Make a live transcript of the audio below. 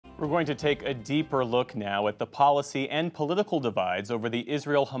We're going to take a deeper look now at the policy and political divides over the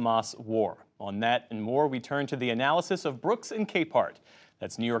Israel-Hamas war. On that and more, we turn to the analysis of Brooks and Capehart.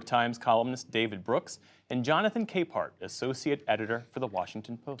 That's New York Times columnist David Brooks and Jonathan Capehart, associate editor for The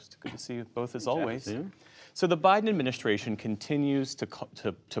Washington Post. Good to see you both as always. So the Biden administration continues to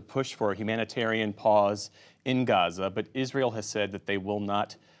push for a humanitarian pause in Gaza, but Israel has said that they will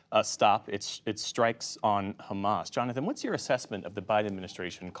not stop its strikes on Hamas. Jonathan, what's your assessment of the Biden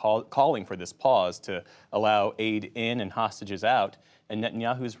administration calling for this pause to allow aid in and hostages out, and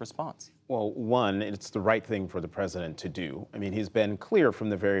Netanyahu's response? Well, one, it's the right thing for the president to do. I mean, he's been clear from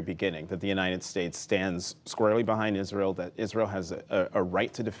the very beginning that the United States stands squarely behind Israel, that Israel has a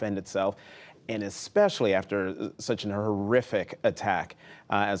right to defend itself, and especially after such an horrific attack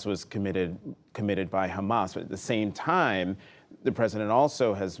as was committed by Hamas. But at the same time, the president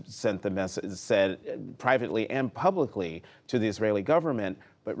also has sent the message, said privately and publicly to the Israeli government,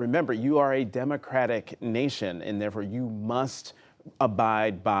 but remember, you are a democratic nation, and therefore you must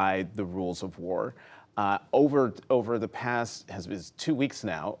abide by the rules of war. Over the past, has been 2 weeks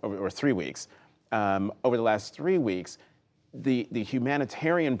now, or 3 weeks, over the last 3 weeks, the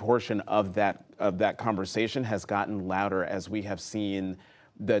humanitarian portion of that conversation has gotten louder as we have seen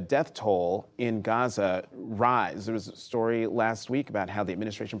the death toll in Gaza rise. There was a story last week about how the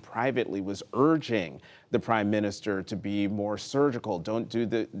administration privately was urging the prime minister to be more surgical, don't do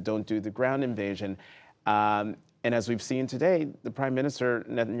the ground invasion. And as we've seen today, the prime minister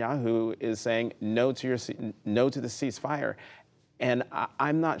Netanyahu is saying no to the ceasefire. And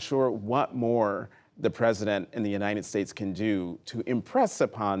I'm not sure what more the president in the United States can do to impress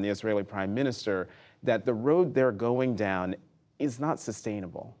upon the Israeli prime minister that the road they're going down is not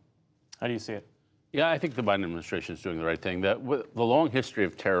sustainable. How do you see it? Yeah, I think the Biden administration is doing the right thing. The long history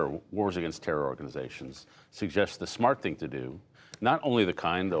of terror, wars against terror organizations, suggests the smart thing to do, not only the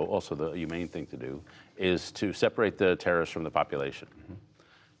kind, though also the humane thing to do, is to separate the terrorists from the population.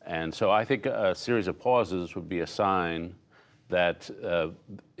 And so I think a series of pauses would be a sign that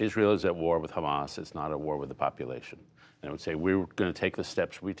Israel is at war with Hamas. It's not at war with the population. And I would say we're going to take the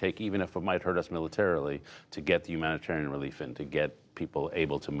steps we take, even if it might hurt us militarily, to get the humanitarian relief in, to get people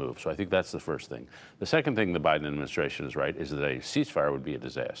able to move. So I think that's the first thing. The second thing the Biden administration is right is that a ceasefire would be a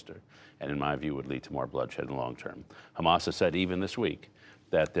disaster, and in my view would lead to more bloodshed in the long term. Hamas has said even this week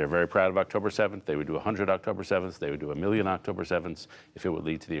that they're very proud of October 7th. They would do 100 October 7th. They would do 1 million October 7th if it would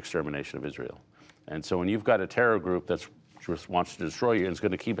lead to the extermination of Israel. And so when you've got a terror group that wants to destroy you and is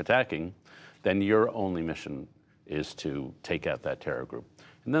going to keep attacking, then your only mission is to take out that terror group.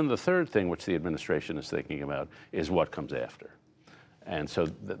 And then the third thing which the administration is thinking about is what comes after. And so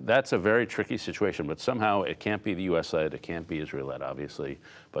that's a very tricky situation, but somehow it can't be the US-led, it can't be Israel-led, obviously,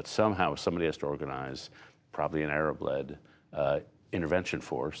 but somehow somebody has to organize, probably an Arab-led intervention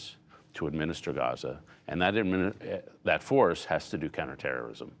force to administer Gaza, and that force has to do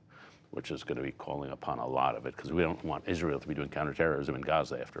counterterrorism, which is going to be calling upon a lot of it, because we don't want Israel to be doing counterterrorism in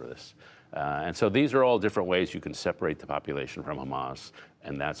Gaza after this. And so these are all different ways you can separate the population from Hamas,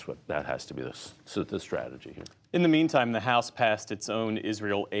 and that has to be the strategy here. In the meantime, the House passed its own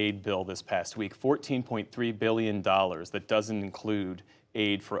Israel aid bill this past week, $14.3 billion that doesn't include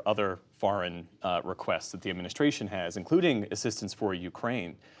aid for other foreign requests that the administration has, including assistance for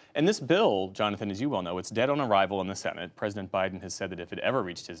Ukraine. And this bill, Jonathan, as you well know, it's dead on arrival in the Senate. President Biden has said that if it ever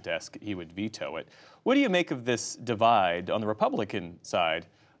reached his desk, he would veto it. What do you make of this divide on the Republican side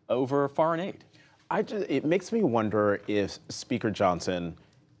over foreign aid? It makes me wonder if Speaker Johnson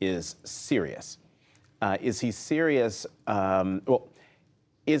is serious. Is he serious?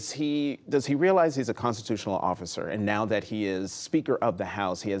 Does he realize he's a constitutional officer, and now that he is Speaker of the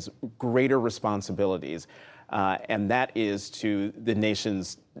House, he has greater responsibilities, and that is to the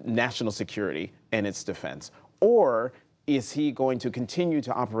nation's national security and its defense? Or is he going to continue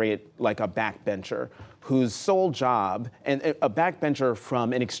to operate like a backbencher whose sole job, and a backbencher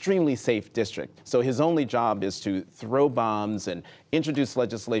from an extremely safe district, so his only job is to throw bombs and introduce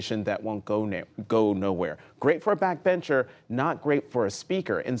legislation that won't go nowhere? Great for a backbencher, not great for a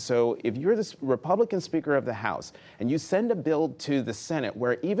speaker. And so if you're the Republican Speaker of the House and you send a bill to the Senate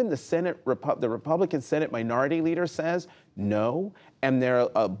where even the Republican Senate Minority Leader says no, and there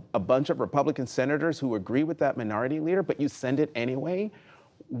are a bunch of Republican senators who agree with that minority leader, but you send it anyway,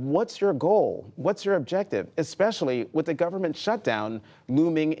 what's your goal? What's your objective? Especially with the government shutdown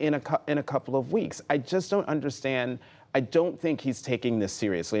looming in a couple of weeks. I just don't understand. I don't think he's taking this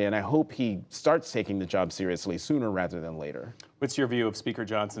seriously, and I hope he starts taking the job seriously sooner rather than later. What's your view of Speaker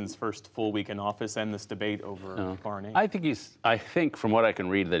Johnson's first full week in office and this debate over foreign aid? I think from what I can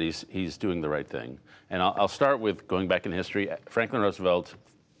read that he's doing the right thing. And I'll start with going back in history. Franklin Roosevelt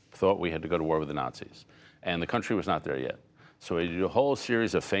thought we had to go to war with the Nazis, and the country was not there yet. So we did a whole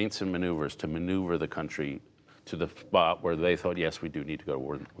series of feints and maneuvers to maneuver the country to the spot where they thought, yes, we do need to go to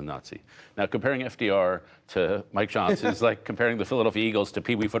war with Nazi. Now, comparing FDR to Mike Johnson is like comparing the Philadelphia Eagles to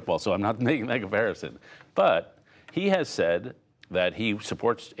Pee Wee football, so I'm not making that comparison. But he has said that he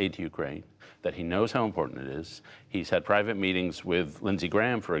supports aid to Ukraine, that he knows how important it is. He's had private meetings with Lindsey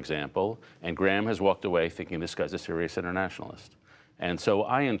Graham, for example, and Graham has walked away thinking this guy's a serious internationalist. And so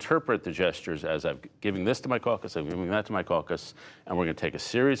I interpret the gestures as I'm giving this to my caucus, I'm giving that to my caucus, and we're going to take a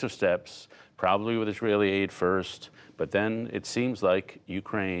series of steps, probably with Israeli aid first, but then it seems like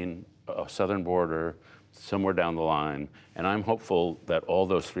Ukraine, a southern border, somewhere down the line, and I'm hopeful that all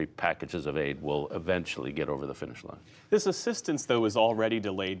those 3 packages of aid will eventually get over the finish line. This assistance, though, is already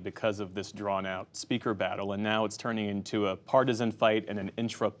delayed because of this drawn-out speaker battle, and now it's turning into a partisan fight and an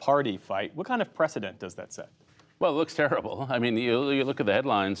intra-party fight. What kind of precedent does that set? Well, it looks terrible. I mean, you look at the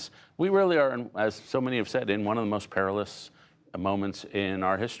headlines. We really are, as so many have said, in one of the most perilous moments in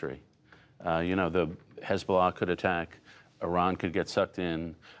our history. You know, the Hezbollah could attack. Iran could get sucked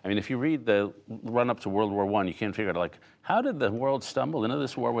in. I mean, if you read the run-up to World War I, you can't figure out, like, how did the world stumble into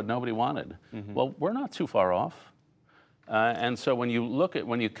this war what nobody wanted? Well, we're not too far off. And so when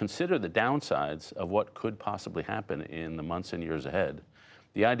you consider the downsides of what could possibly happen in the months and years ahead,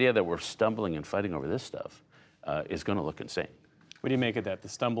 the idea that we're stumbling and fighting over this stuff is going to look insane. What do you make of that, the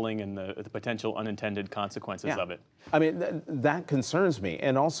stumbling and the potential unintended consequences of it? I mean, that concerns me.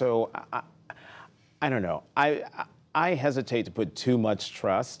 And also, I don't know. I hesitate to put too much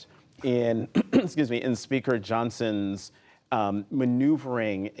trust in, excuse me, in Speaker Johnson's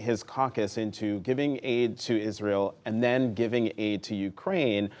maneuvering his caucus into giving aid to Israel and then giving aid to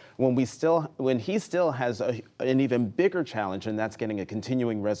Ukraine when he still has an even bigger challenge, and that's getting a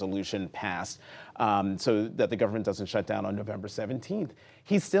continuing resolution passed so that the government doesn't shut down on November 17th.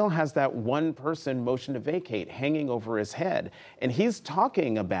 He still has that one-person motion to vacate hanging over his head, and he's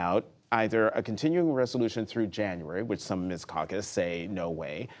talking about either a continuing resolution through January, which some of his caucus say no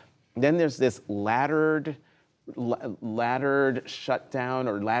way. Then there's this laddered shutdown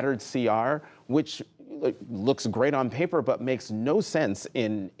or laddered CR, which looks great on paper but makes no sense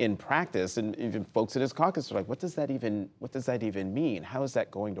in practice. And even folks in his caucus are like, what does that even mean? How is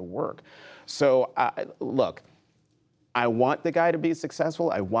that going to work? So look, I want the guy to be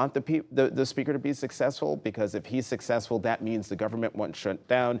successful. I want the speaker to be successful, because if he's successful, that means the government won't shut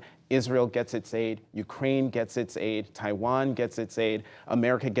down. Israel gets its aid, Ukraine gets its aid, Taiwan gets its aid.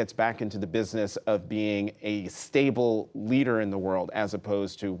 America gets back into the business of being a stable leader in the world as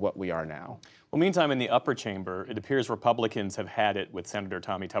opposed to what we are now. Well, meantime, in the upper chamber, it appears Republicans have had it with Senator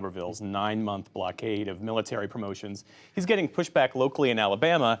Tommy Tuberville's 9-month blockade of military promotions. He's getting pushback locally in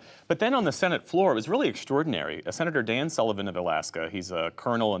Alabama, but then on the Senate floor, it was really extraordinary. Senator Dan Sullivan of Alaska, he's a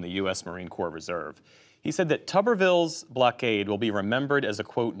colonel in the U.S. Marine Corps Reserve, he said that Tuberville's blockade will be remembered as a,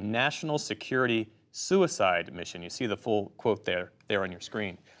 quote, national security suicide mission. You see the full quote there on your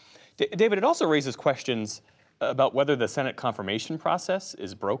screen. David, it also raises questions about whether the Senate confirmation process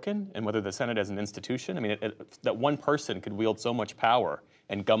is broken and whether the Senate as an institution, I mean, that one person could wield so much power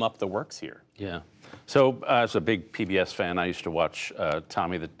and gum up the works here. Yeah. So as a big PBS fan, I used to watch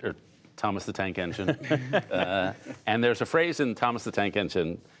Thomas the Tank Engine. And there's a phrase in Thomas the Tank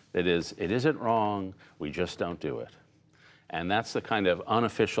Engine that is, it isn't wrong, we just don't do it. And that's the kind of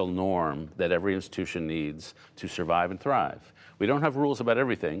unofficial norm that every institution needs to survive and thrive. We don't have rules about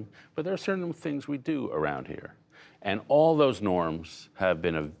everything, but there are certain things we do around here. And all those norms have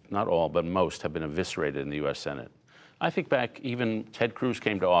been, not all, but most have been eviscerated in the US Senate. I think back, even Ted Cruz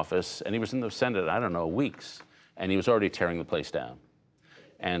came to office, and he was in the Senate, I don't know, weeks, and he was already tearing the place down.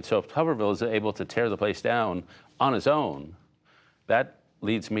 And so if Tuberville is able to tear the place down on his own, that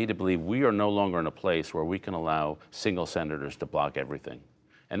leads me to believe we are no longer in a place where we can allow single senators to block everything.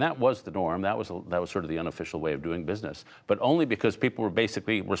 And that was the norm. That was sort of the unofficial way of doing business, but only because people were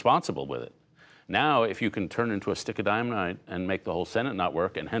basically responsible with it. Now, if you can turn into a stick of dynamite and make the whole Senate not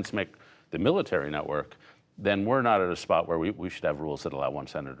work, and hence make the military not work, then we're not at a spot where we should have rules that allow one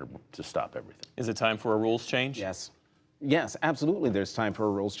senator to stop everything. Is it time for a rules change? Yes. Yes, absolutely there's time for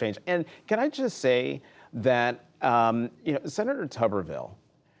a rules change. And can I just say that Senator Tuberville,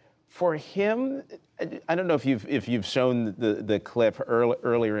 for him, I don't know if you've shown the clip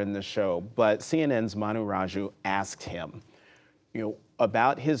earlier in the show, but CNN's Manu Raju asked him,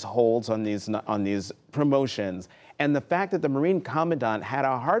 about his holds on these promotions, and the fact that the Marine Commandant had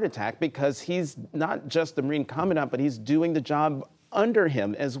a heart attack because he's not just the Marine Commandant, but he's doing the job under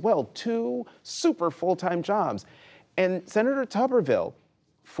him as well, 2 super full-time jobs. And Senator Tuberville,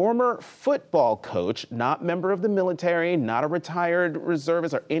 former football coach, not member of the military, not a retired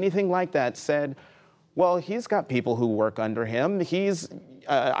reservist or anything like that, said, well, he's got people who work under him. He's,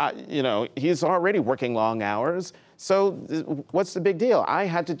 he's already working long hours. So what's the big deal? I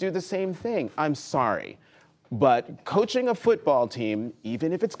had to do the same thing. I'm sorry. But coaching a football team,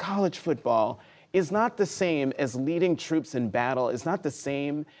 even if it's college football, is not the same as leading troops in battle, is not the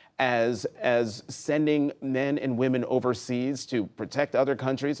same as sending men and women overseas to protect other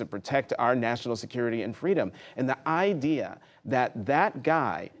countries, and protect our national security and freedom. And the idea that that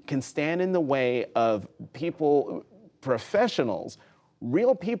guy can stand in the way of people, professionals,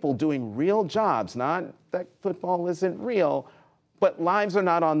 real people doing real jobs, not that football isn't real, but lives are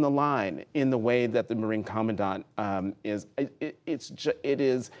not on the line in the way that the Marine Commandant is.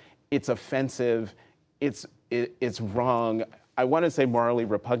 It's offensive. It's wrong. I want to say morally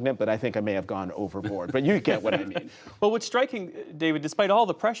repugnant, but I think I may have gone overboard. But you get what I mean. Well, what's striking, David, despite all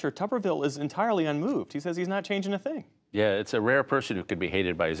the pressure, Tubervillle is entirely unmoved. He says he's not changing a thing. Yeah, it's a rare person who could be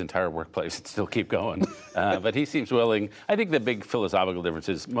hated by his entire workplace and still keep going. But he seems willing. I think the big philosophical difference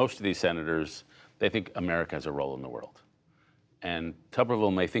is most of these senators, they think America has a role in the world. And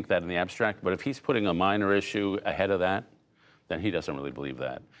Tubervillle may think that in the abstract, but if he's putting a minor issue ahead of that, then he doesn't really believe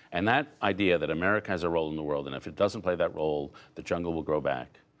that. And that idea that America has a role in the world, and if it doesn't play that role, the jungle will grow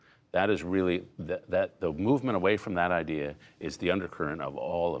back, that is really, the movement away from that idea is the undercurrent of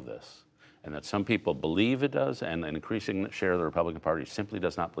all of this. And that some people believe it does, and an increasing share of the Republican Party simply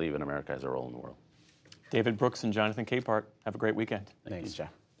does not believe in America has a role in the world. David Brooks and Jonathan Capehart, have a great weekend. Thanks,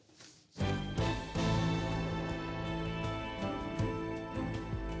 Jeff.